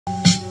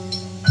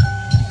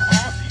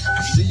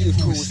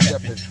the crew is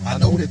stepping. I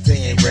know that they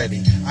ain't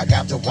ready. I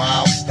got the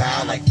wild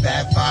style like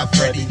Fat Five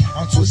Freddy.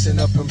 I'm twisting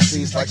up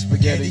MCs like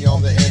spaghetti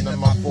on the end of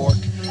my fork.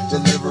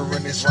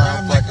 Delivering this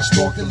rhyme like a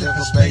stork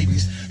delivers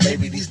babies.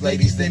 Maybe these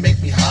ladies, they make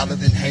me hotter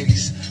than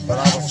Hades. But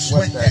I don't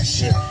sweat that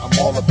shit. I'm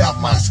all about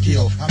my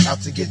skill. I'm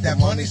out to get that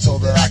money so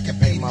that I can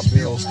pay my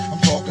bills. I'm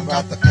talking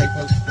about the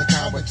papers, the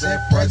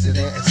competent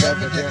president. It's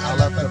evident I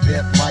left a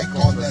bent mic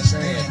on the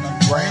stand. I'm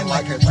grand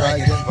like a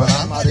dragon, but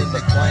I'm not in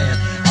the clan.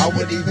 I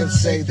would even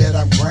say that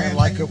I'm grand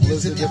like a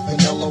blizzard. If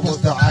vanilla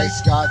was the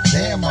ice,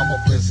 goddamn, I'm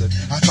a blizzard.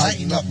 I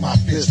tighten up my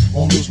fist,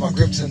 won't lose my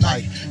grip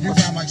tonight. You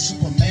rhyme like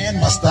Superman,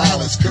 my style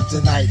is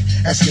kryptonite.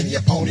 Ask any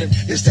opponent,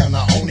 it's time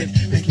to own it.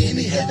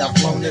 Bikini head, I've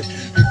flown it.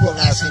 People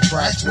asking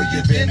Crash, where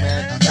you been,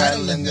 man? I'm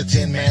battling the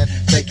Tin Man,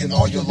 taking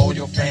all your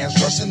loyal fans,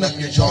 rusting up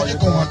your jaw. You're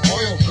going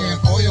oil can,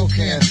 oil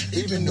can.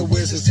 Even the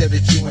wizard said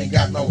that you ain't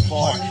got no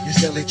heart. You're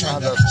steadily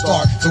trying to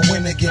start to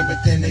win again,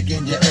 but then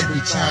again, you every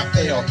time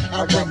fail.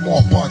 I rip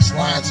more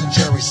punchlines than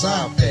Jerry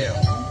Seinfeld.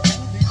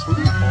 Who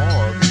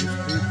are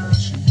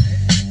these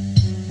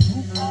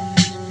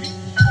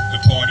The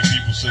party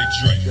people say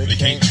Dre. They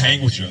can't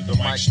hang with you. The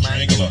mic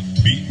strangler,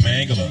 beat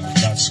mangler,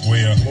 not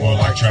square, more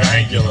like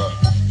triangular.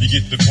 You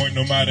get the point,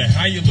 no matter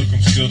how you look,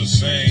 I'm still the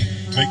same.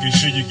 Making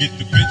sure you get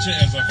the picture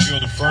as I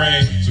feel the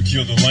frame. So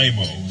kill the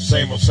lame-o.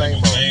 Same old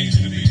things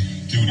to be.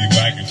 Duty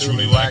whacking,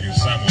 truly lacking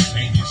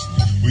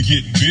simultaneously. We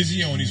getting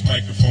busy on these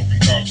microphone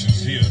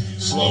concoctions here.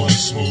 Slow and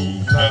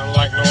smooth, nothing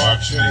like no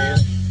auctioneer.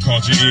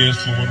 Caught your ears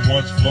flowing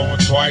once, flowing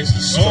twice.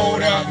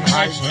 Sold out and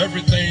hype, so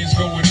everything's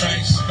going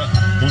nice.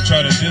 Don't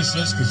try to diss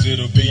us, cause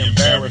it'll be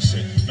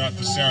embarrassing. Not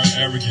to sound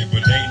arrogant,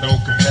 but ain't no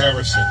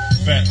comparison.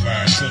 Fat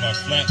line till I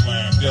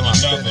flatline, then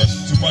another.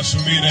 Too much for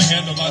me to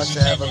handle, I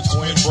should have a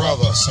twin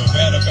brother. Some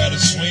batter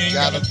swing,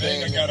 got a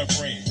thing I gotta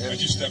bring.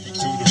 As you step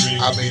into the ring,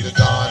 I'll be the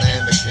Don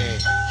and the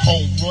King.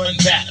 Home run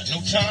batter,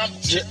 no time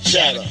to chit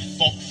chatter.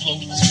 Funk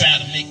flows the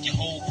spatter, make your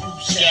whole crew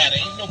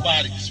scatter. Ain't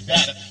nobody that's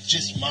better,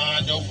 just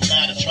mind over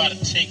matter. Try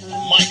to take the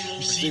mic,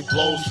 receive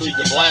blows to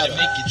your bladder,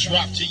 make you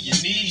drop to your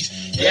knees,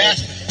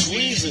 gasping,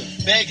 squeezing,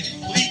 begging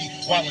and pleading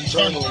while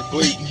internally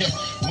bleeding.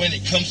 When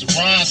it comes to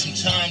rhyme,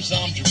 sometimes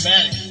I'm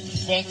dramatic.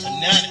 The funk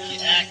fanatic, you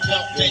act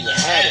up, then you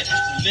had it. It's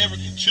the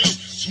lyrical too.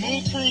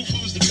 Smooth proof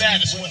who's the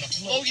baddest. When I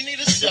flow, you need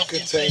a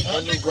self-contained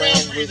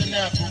underground breathing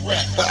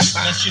apparatus.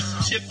 That's just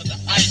the tip of the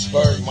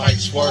iceberg. Might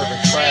swerve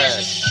and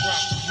crash.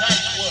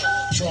 Nice work.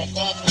 Drunk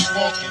off the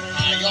funk and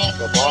high off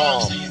the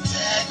bomb.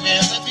 Man,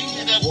 let me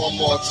hear that one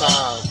more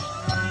time.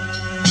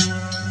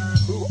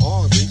 Who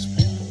are these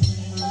people?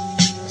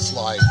 It's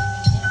like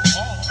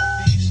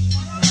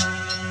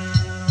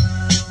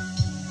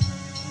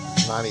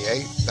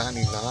 98,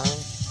 99.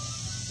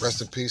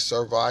 Rest in peace,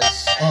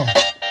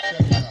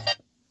 L.O.U.I.S.V.I.L.L.E.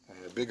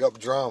 Big up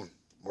Drum.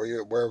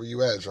 Wherever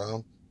you at,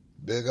 Drum.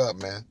 Big up,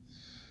 man.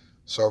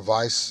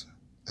 L.O.U.I.S.V.I.L.L.E.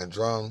 and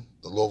Drum,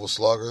 the Louisville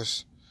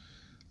Slugguhs,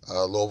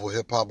 Louisville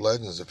hip-hop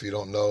legends. If you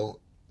don't know,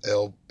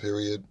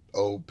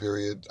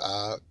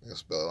 L.O.U.I.S.V.I.L.L.E.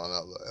 spelled on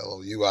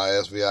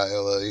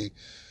L.O.U.I.S.V.I.L.L.E.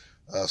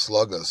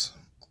 Slugguhs,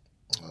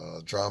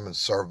 Drum and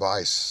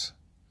L.O.U.I.S.V.I.L.L.E.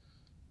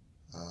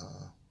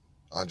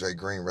 Andre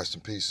Green, rest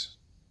in peace.